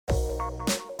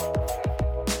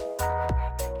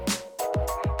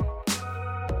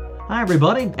Hi,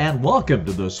 everybody, and welcome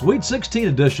to the Sweet 16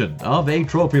 edition of A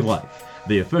Trophy Life,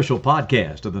 the official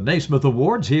podcast of the Naismith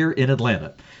Awards here in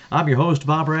Atlanta. I'm your host,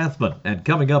 Bob Rathman, and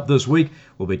coming up this week,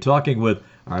 we'll be talking with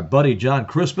our buddy John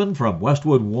Crispin from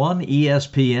Westwood One,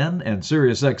 ESPN, and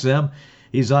SiriusXM.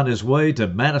 He's on his way to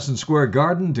Madison Square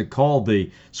Garden to call the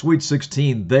Sweet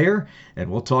 16 there, and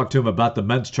we'll talk to him about the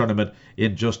men's tournament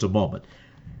in just a moment.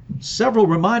 Several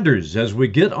reminders as we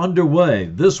get underway.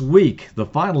 This week, the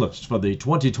finalists for the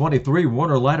 2023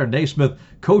 Warner Ladder Naismith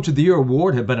Coach of the Year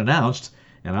Award have been announced.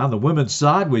 And on the women's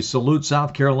side, we salute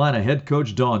South Carolina head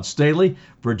coach Dawn Staley,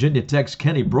 Virginia Tech's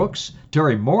Kenny Brooks,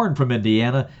 Terry Morin from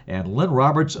Indiana, and Lynn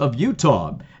Roberts of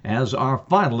Utah as our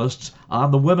finalists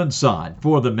on the women's side.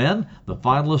 For the men, the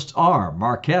finalists are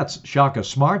Marquette's Shaka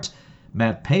Smart,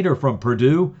 Matt Painter from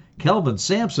Purdue, Kelvin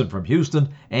Sampson from Houston,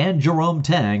 and Jerome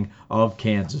Tang of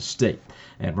Kansas State.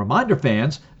 And reminder,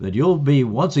 fans, that you'll be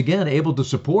once again able to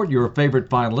support your favorite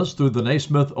finalists through the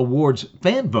Naismith Awards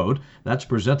fan vote. That's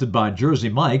presented by Jersey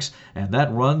Mike's, and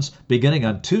that runs beginning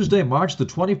on Tuesday, March the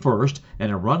 21st,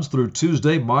 and it runs through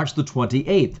Tuesday, March the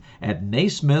 28th at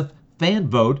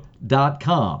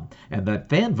naismithfanvote.com. And that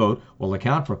fan vote will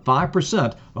account for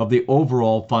 5% of the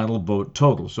overall final vote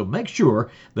total. So make sure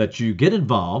that you get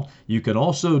involved. You can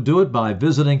also do it by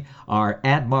visiting our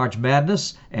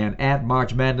 @MarchMadness and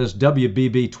 @MarchMadness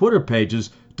WBB Twitter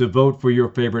pages to vote for your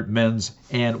favorite men's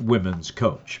and women's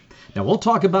coach. Now, we'll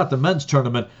talk about the men's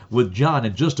tournament with John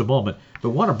in just a moment, but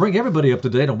want to bring everybody up to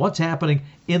date on what's happening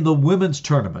in the women's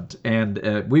tournament.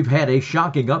 And we've had a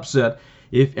shocking upset.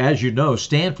 If, as you know,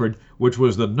 Stanford, which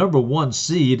was the number one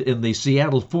seed in the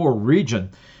Seattle 4 region,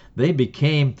 they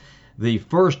became the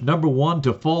first number one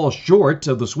to fall short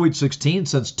of the Sweet 16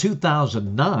 since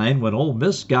 2009 when Ole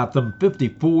Miss got them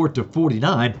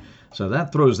 54-49. So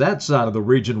that throws that side of the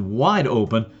region wide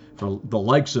open for the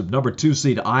likes of number 2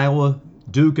 seed Iowa,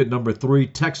 Duke at number 3,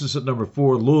 Texas at number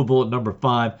 4, Louisville at number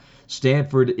 5.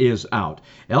 Stanford is out.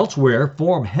 Elsewhere,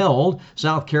 form held.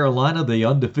 South Carolina, the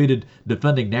undefeated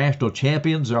defending national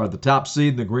champions, are the top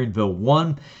seed in the Greenville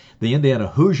 1. The Indiana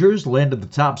Hoosiers landed the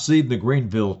top seed in the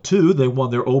Greenville 2. They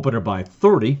won their opener by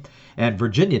 30. And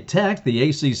Virginia Tech, the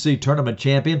ACC tournament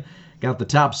champion, got the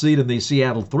top seed in the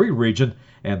Seattle 3 region,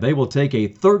 and they will take a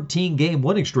 13-game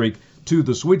winning streak to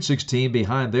the Sweet 16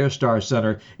 behind their star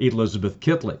center, Elizabeth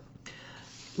Kitley.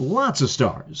 Lots of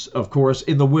stars, of course,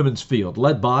 in the women's field,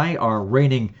 led by our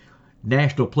reigning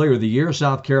National Player of the Year,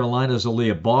 South Carolina's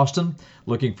Aaliyah Boston,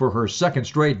 looking for her second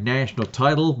straight national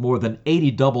title, more than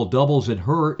 80 double-doubles in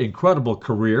her incredible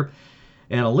career.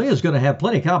 And Aaliyah's going to have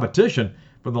plenty of competition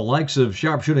from the likes of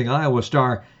sharpshooting Iowa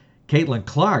star Caitlin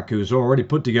Clark, who's already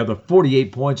put together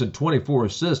 48 points and 24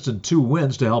 assists and 2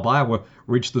 wins to help Iowa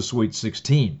reach the Sweet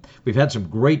 16. We've had some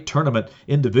great tournament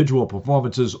individual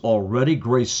performances already.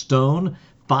 Grace Stone,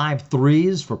 5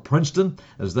 threes for Princeton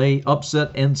as they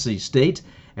upset NC State.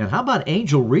 And how about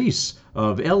Angel Reese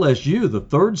of LSU, the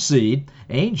 3rd seed?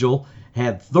 Angel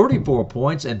had 34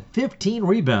 points and 15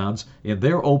 rebounds in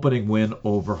their opening win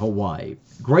over Hawaii.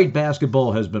 Great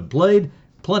basketball has been played,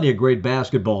 plenty of great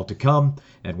basketball to come,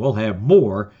 and we'll have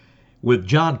more with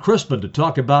John Crispin to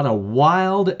talk about a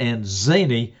wild and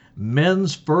zany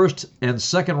men's first and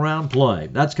second round play.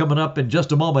 That's coming up in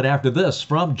just a moment after this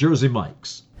from Jersey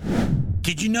Mike's.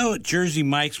 Did you know at Jersey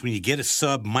Mike's, when you get a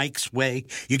sub Mike's Way,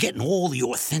 you're getting all the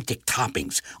authentic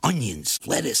toppings, onions,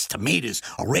 lettuce, tomatoes,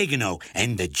 oregano,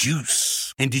 and the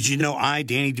juice. And did you know I,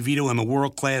 Danny DeVito, am a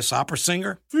world-class opera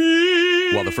singer?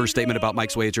 While the first statement about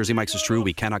Mike's Way at Jersey Mike's is true,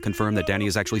 we cannot confirm that Danny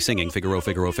is actually singing Figaro,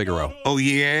 Figaro, Figaro. Oh,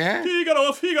 yeah?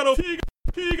 Figaro, Figaro, Figaro,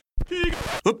 Figaro.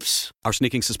 Oops. Our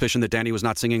sneaking suspicion that Danny was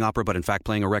not singing opera but in fact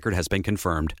playing a record has been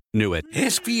confirmed. Knew it.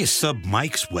 Ask for your sub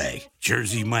Mike's Way.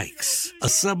 Jersey Mike's. A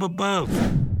sub above.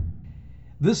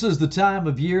 This is the time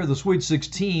of year, the Sweet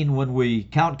 16, when we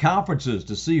count conferences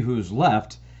to see who's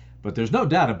left. But there's no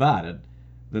doubt about it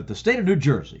that the state of New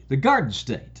Jersey, the Garden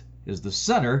State, is the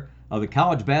center of the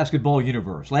college basketball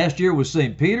universe. Last year was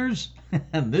St. Peter's,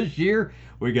 and this year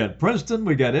we got Princeton,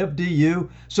 we got FDU.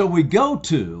 So we go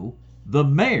to the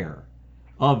mayor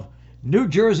of New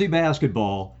Jersey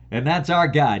basketball, and that's our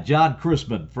guy, John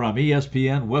Crispin from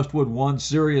ESPN, Westwood One,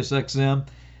 SiriusXM.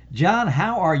 John,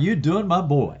 how are you doing, my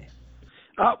boy?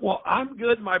 Well, I'm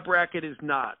good. My bracket is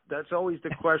not. That's always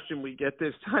the question we get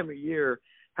this time of year.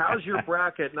 How's your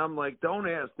bracket? And I'm like, don't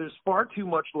ask. There's far too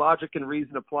much logic and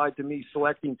reason applied to me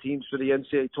selecting teams for the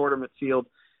NCAA tournament field.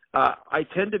 I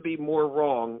tend to be more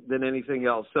wrong than anything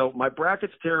else. So my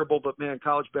bracket's terrible, but, man,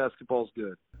 college basketball's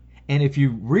good. And if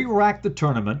you re-racked the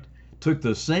tournament, took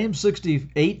the same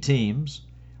 68 teams,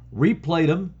 replayed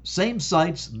them, same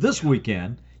sites this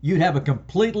weekend, you'd have a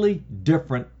completely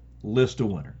different list of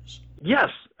winners. Yes,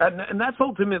 and that's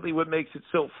ultimately what makes it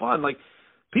so fun. Like,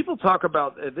 people talk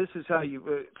about this is how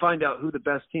you find out who the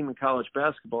best team in college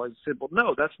basketball is. I said, well,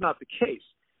 no, that's not the case.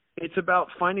 It's about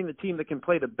finding the team that can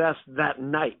play the best that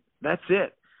night. That's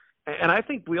it. And I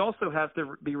think we also have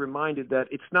to be reminded that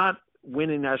it's not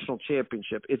winning national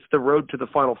championship. It's the road to the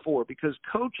Final Four, because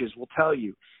coaches will tell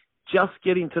you just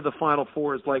getting to the Final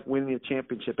Four is like winning a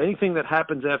championship. Anything that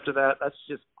happens after that, that's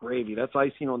just gravy. That's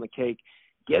icing on the cake.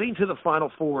 Getting to the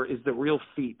Final Four is the real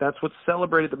feat. That's what's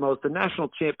celebrated the most. The national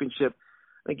championship,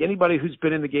 I think anybody who's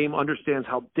been in the game understands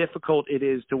how difficult it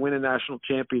is to win a national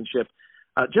championship.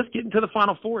 Just getting to the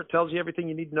Final Four, it tells you everything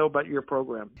you need to know about your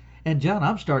program. And, John,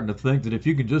 I'm starting to think that if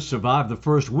you can just survive the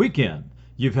first weekend,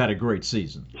 you've had a great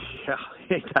season. Yeah,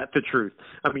 ain't that the truth?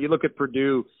 I mean, you look at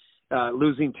Purdue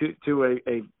losing to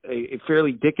a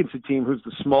fairly Dickinson team who's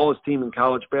the smallest team in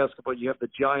college basketball. You have the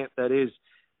giant that is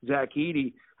Zach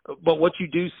Edey. But what you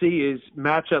do see is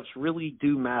matchups really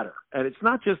do matter. And it's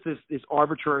not just this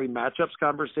arbitrary matchups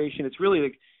conversation. It's really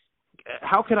like,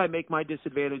 how can I make my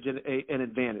disadvantage an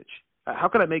advantage? How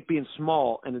can I make being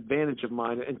small an advantage of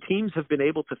mine? And teams have been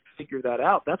able to figure that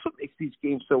out. That's what makes these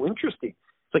games so interesting.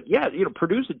 It's like, yeah,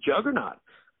 Purdue's a juggernaut,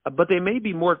 but they may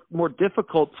be more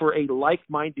difficult for a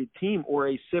like-minded team or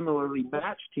a similarly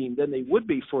matched team than they would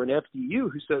be for an FDU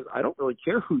who says, I don't really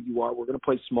care who you are. We're going to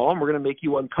play small and we're going to make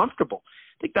you uncomfortable.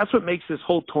 I think that's what makes this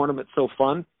whole tournament so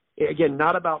fun. Again,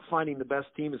 not about finding the best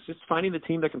team. It's just finding the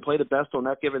team that can play the best on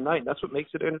that given night. And that's what makes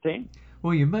it entertaining.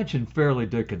 Well, you mentioned Fairleigh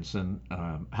Dickinson.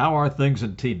 How are things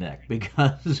in Teaneck?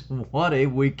 Because what a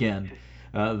weekend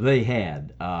they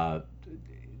had.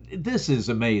 This is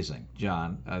amazing,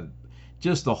 John.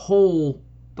 Just the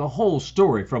whole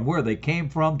story from where they came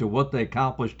from to what they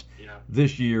accomplished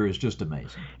this year is just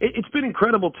amazing. It's been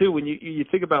incredible too when you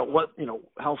think about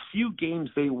how few games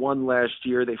they won last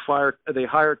year. They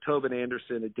hired Tobin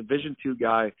Anderson, a Division II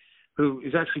guy who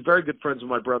is actually very good friends with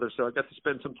my brother. So I got to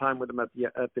spend some time with him at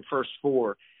the first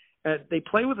four. And they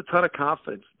play with a ton of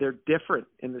confidence. They're different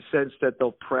in the sense that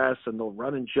they'll press and they'll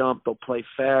run and jump. They'll play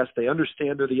fast. They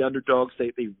understand they're the underdogs.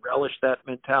 They relish that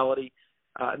mentality.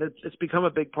 And it's become a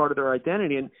big part of their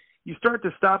identity. And you start to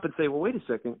stop and say, well, wait a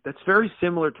second. That's very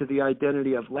similar to the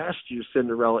identity of last year's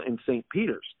Cinderella in St.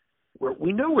 Peter's, where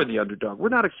we know we're the underdog. We're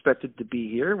not expected to be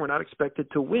here. We're not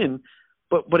expected to win.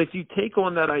 But if you take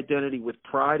on that identity with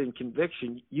pride and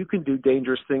conviction, you can do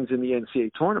dangerous things in the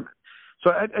NCAA tournament. So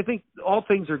I think all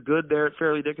things are good there at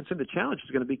Fairleigh Dickinson. The challenge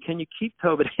is going to be, can you keep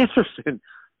Tobin Anderson?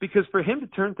 Because for him to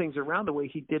turn things around the way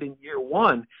he did in year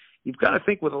one, you've got to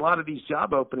think with a lot of these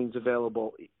job openings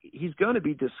available, he's going to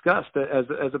be discussed as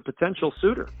a potential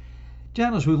suitor.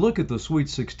 John, as we look at the Sweet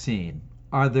 16,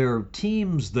 are there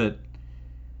teams that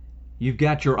you've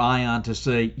got your eye on to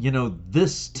say,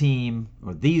 this team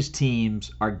or these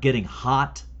teams are getting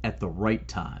hot at the right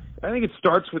time? I think it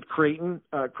starts with Creighton.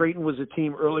 Creighton was a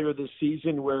team earlier this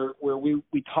season where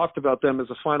we talked about them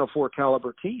as a Final Four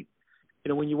caliber team.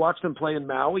 When you watch them play in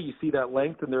Maui, you see that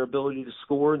length and their ability to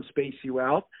score and space you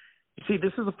out. You see,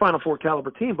 this is a Final Four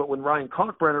caliber team, but when Ryan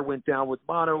Kalkbrenner went down with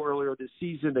mono earlier this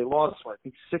season, they lost, I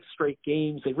think, 6 straight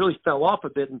games. They really fell off a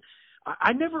bit, and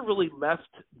I never really left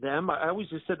them. I always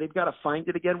just said they've got to find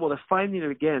it again. Well, they're finding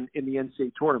it again in the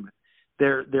NCAA tournament.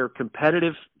 They're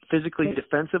competitive physically,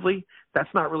 defensively. That's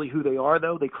not really who they are,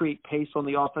 though. They create pace on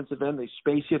the offensive end. They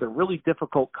space you. They're really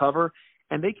difficult cover,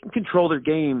 and they can control their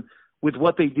game with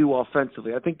what they do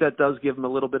offensively. I think that does give them a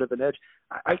little bit of an edge.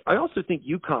 I also think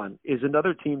UConn is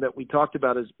another team that we talked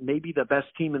about as maybe the best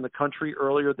team in the country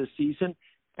earlier this season,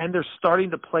 and they're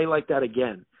starting to play like that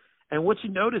again. And what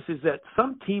you notice is that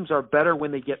some teams are better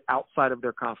when they get outside of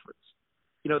their conference.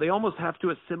 They almost have to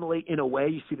assimilate in a way.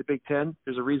 You see the Big Ten.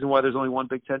 There's a reason why there's only one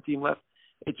Big Ten team left.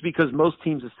 It's because most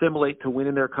teams assimilate to win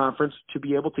in their conference to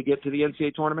be able to get to the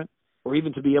NCAA tournament or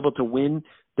even to be able to win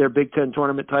their Big Ten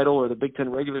tournament title or the Big Ten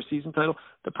regular season title.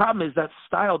 The problem is that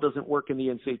style doesn't work in the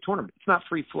NCAA tournament. It's not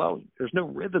free-flowing. There's no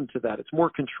rhythm to that. It's more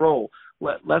control,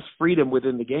 less freedom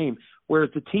within the game. Whereas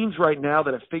the teams right now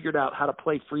that have figured out how to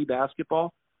play free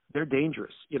basketball, they're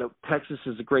dangerous. Texas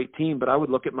is a great team, but I would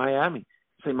look at Miami.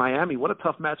 Say, Miami, what a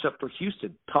tough matchup for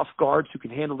Houston. Tough guards who can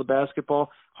handle the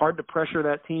basketball. Hard to pressure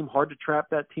that team. Hard to trap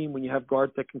that team when you have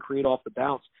guards that can create off the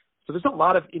bounce. So there's a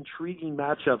lot of intriguing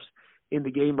matchups in the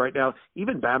game right now.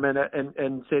 Even Bama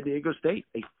and San Diego State,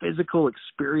 a physical,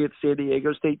 experienced San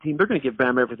Diego State team, they're going to give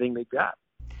Bama everything they've got.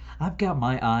 I've got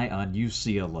my eye on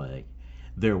UCLA.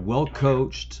 They're well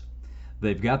coached.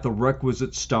 They've got the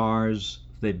requisite stars.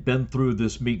 They've been through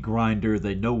this meat grinder.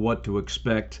 They know what to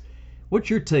expect. What's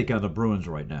your take on the Bruins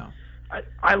right now?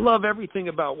 I love everything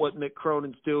about what Mick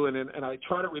Cronin's doing, and I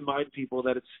try to remind people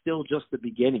that it's still just the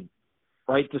beginning,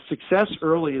 right? The success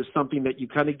early is something that you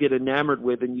kind of get enamored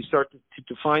with, and you start to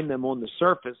define them on the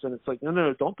surface. And it's like,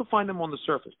 no, don't define them on the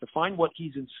surface. Define what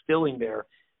he's instilling there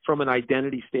from an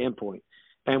identity standpoint.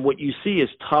 And what you see is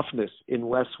toughness in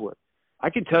Westwood. I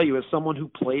can tell you, as someone who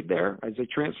played there, as I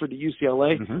transferred to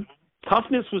UCLA,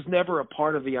 toughness was never a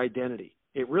part of the identity.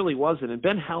 It really wasn't. And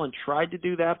Ben Hallen tried to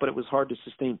do that, but it was hard to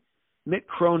sustain. Mick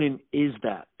Cronin is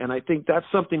that. And I think that's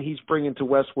something he's bringing to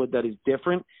Westwood that is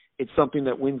different. It's something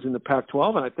that wins in the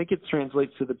Pac-12, and I think it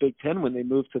translates to the Big Ten when they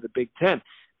move to the Big Ten.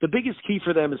 The biggest key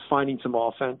for them is finding some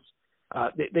offense.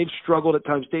 They've struggled at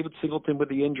times. David Singleton with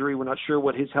the injury, we're not sure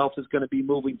what his health is going to be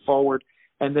moving forward.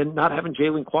 And then not having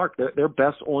Jalen Clark, their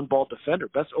best on-ball defender,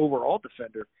 best overall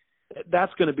defender,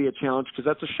 that's going to be a challenge because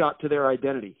that's a shot to their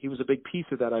identity. He was a big piece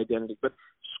of that identity. But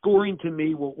scoring, to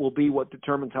me, will be what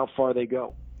determines how far they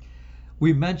go.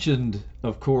 We mentioned,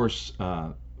 of course,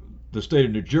 the state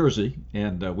of New Jersey,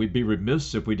 and we'd be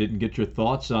remiss if we didn't get your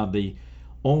thoughts on the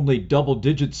only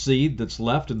double-digit seed that's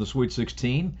left in the Sweet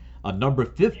 16, number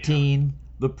 15,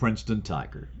 the Princeton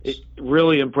Tigers.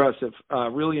 Really impressive.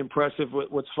 Really impressive.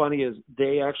 What's funny is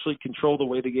they actually control the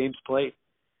way the game's played.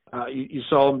 You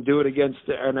saw them do it against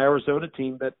an Arizona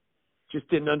team that just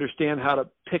didn't understand how to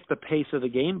pick the pace of the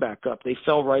game back up. They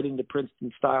fell right into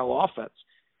Princeton-style offense.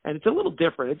 And it's a little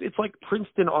different. It's like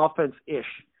Princeton offense-ish.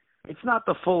 It's not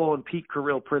the full-on Pete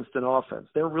Carril Princeton offense.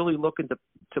 They're really looking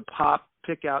to pop,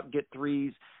 pick out, get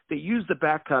threes. They use the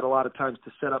back cut a lot of times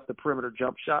to set up the perimeter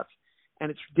jump shots.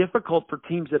 And it's difficult for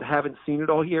teams that haven't seen it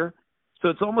all year. So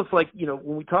it's almost like,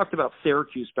 when we talked about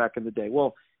Syracuse back in the day,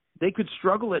 well, they could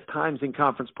struggle at times in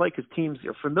conference play because teams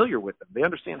are familiar with them. They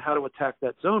understand how to attack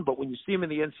that zone. But when you see them in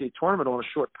the NCAA tournament on a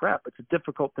short prep, it's a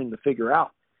difficult thing to figure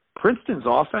out. Princeton's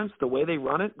offense, the way they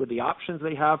run it, with the options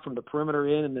they have from the perimeter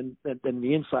in and then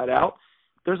the inside out,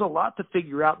 there's a lot to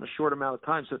figure out in a short amount of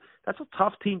time. So that's a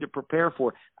tough team to prepare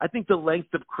for. I think the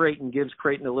length of Creighton gives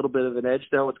Creighton a little bit of an edge,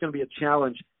 though. It's going to be a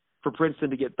challenge for Princeton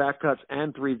to get back cuts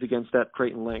and threes against that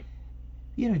Creighton length.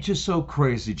 It's just so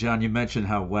crazy, John. You mentioned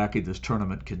how wacky this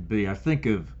tournament can be. I think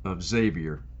of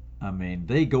Xavier. I mean,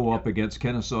 they go up against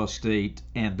Kennesaw State,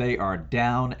 and they are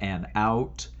down and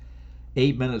out.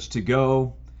 8 minutes to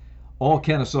go. All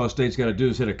Kennesaw State's got to do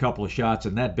is hit a couple of shots,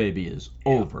 and that baby is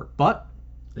over. But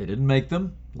they didn't make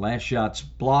them. Last shot's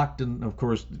blocked, and, of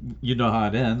course, you know how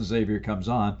it ends. Xavier comes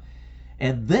on.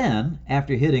 And then,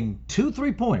 after hitting 2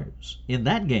 3-pointers in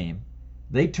that game,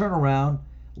 they turn around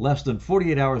less than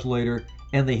 48 hours later,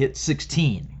 and they hit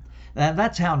 16. And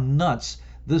that's how nuts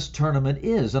this tournament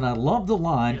is. And I love the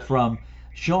line from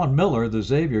Sean Miller, the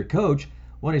Xavier coach,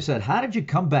 when he said, how did you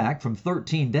come back from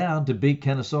 13 down to beat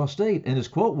Kennesaw State? And his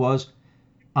quote was,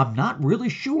 I'm not really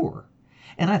sure.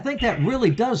 And I think that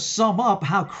really does sum up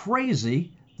how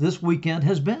crazy this weekend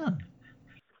has been.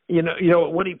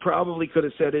 What he probably could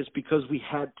have said is because we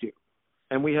had to.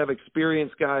 And we have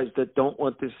experienced guys that don't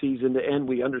want this season to end.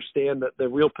 We understand that the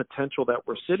real potential that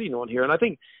we're sitting on here. And I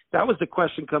think that was the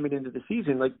question coming into the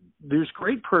season. Like, there's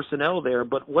great personnel there,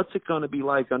 but what's it going to be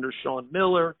like under Sean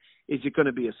Miller? Is it going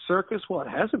to be a circus? Well, it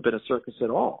hasn't been a circus at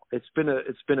all. It's been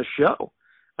a show.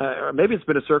 Or maybe it's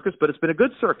been a circus, but it's been a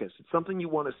good circus. It's something you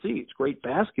want to see. It's great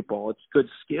basketball. It's good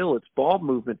skill. It's ball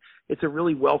movement. It's a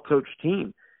really well-coached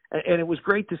team. And it was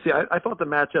great to see. I thought the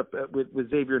matchup with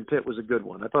Xavier and Pitt was a good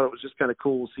one. I thought it was just kind of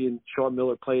cool seeing Sean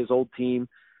Miller play his old team.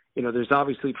 There's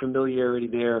obviously familiarity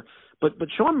there. But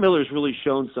Sean Miller's really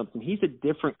shown something. He's a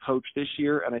different coach this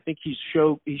year, and I think he's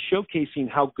showcasing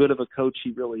how good of a coach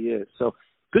he really is. So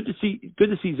good to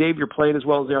see Xavier playing as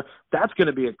well as they are. That's going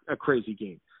to be a crazy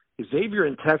game. Xavier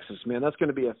in Texas, man, that's going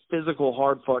to be a physical,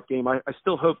 hard-fought game. I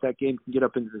still hope that game can get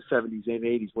up into the 70s and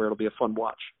 80s where it'll be a fun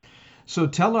watch. So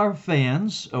tell our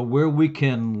fans where we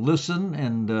can listen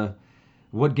and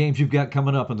what games you've got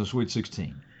coming up in the Sweet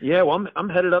 16. Yeah, well, I'm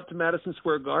headed up to Madison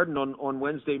Square Garden on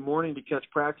Wednesday morning to catch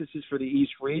practices for the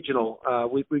East Regional.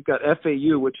 We've got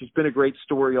FAU, which has been a great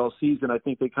story all season. I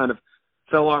think they kind of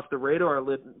fell off the radar a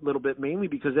little bit, mainly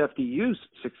because FDU's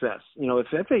success.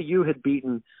 If FAU had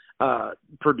beaten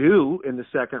Purdue in the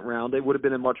second round, it would have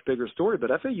been a much bigger story. But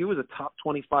FAU is a top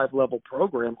 25 level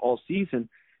program all season,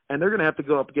 and they're going to have to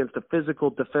go up against a physical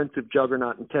defensive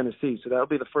juggernaut in Tennessee. So that'll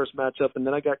be the first matchup. And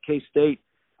then I got K-State,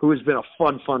 who has been a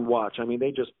fun watch. I mean,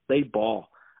 they ball.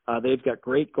 They've got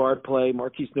great guard play.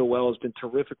 Marquise Noel has been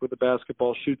terrific with the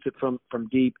basketball, shoots it from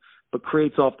deep, but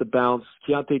creates off the bounce.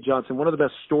 Keontae Johnson, one of the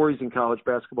best stories in college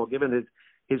basketball, given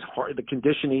his heart, the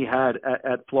condition he had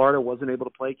at Florida, wasn't able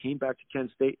to play, came back to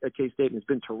K-State, and has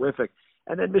been terrific.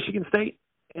 And then Michigan State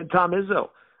and Tom Izzo.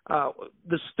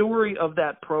 the story of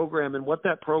that program and what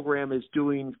that program is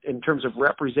doing in terms of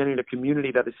representing a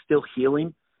community that is still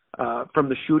healing from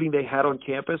the shooting they had on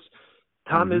campus.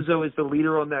 Tom Izzo is the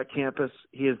leader on that campus.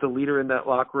 He is the leader in that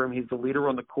locker room. He's the leader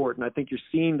on the court. And I think you're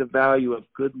seeing the value of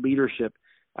good leadership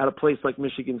at a place like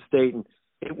Michigan State. And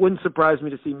it wouldn't surprise me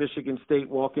to see Michigan State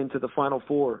walk into the Final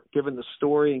Four, given the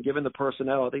story and given the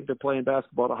personnel. I think they're playing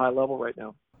basketball at a high level right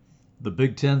now. The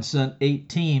Big Ten sent 8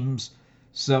 teams,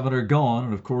 7 are gone,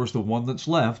 and of course the one that's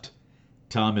left,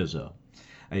 Tom Izzo.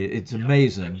 It's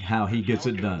amazing how he gets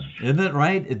it done. Isn't it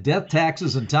right? Death,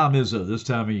 taxes, and Tom Izzo this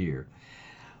time of year.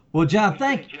 Well, John,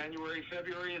 January,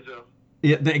 February, Izzo.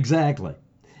 Yeah, exactly.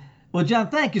 Well, John,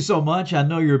 thank you so much. I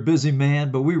know you're a busy man,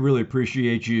 but we really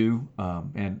appreciate you.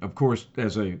 And, of course,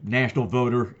 as a national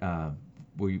voter,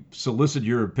 we solicit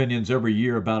your opinions every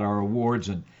year about our awards,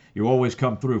 and you always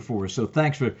come through for us. So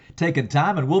thanks for taking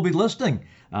time, and we'll be listening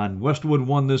on Westwood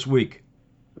One this week.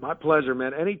 My pleasure,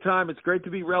 man. Anytime. It's great to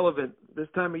be relevant. This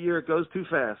time of year, it goes too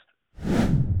fast.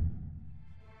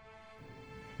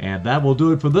 And that will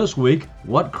do it for this week.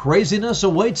 What craziness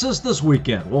awaits us this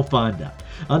weekend? We'll find out.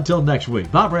 Until next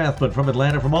week, Bob Rathbun from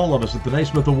Atlanta, from all of us at the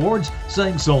Naismith Awards,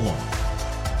 saying so long.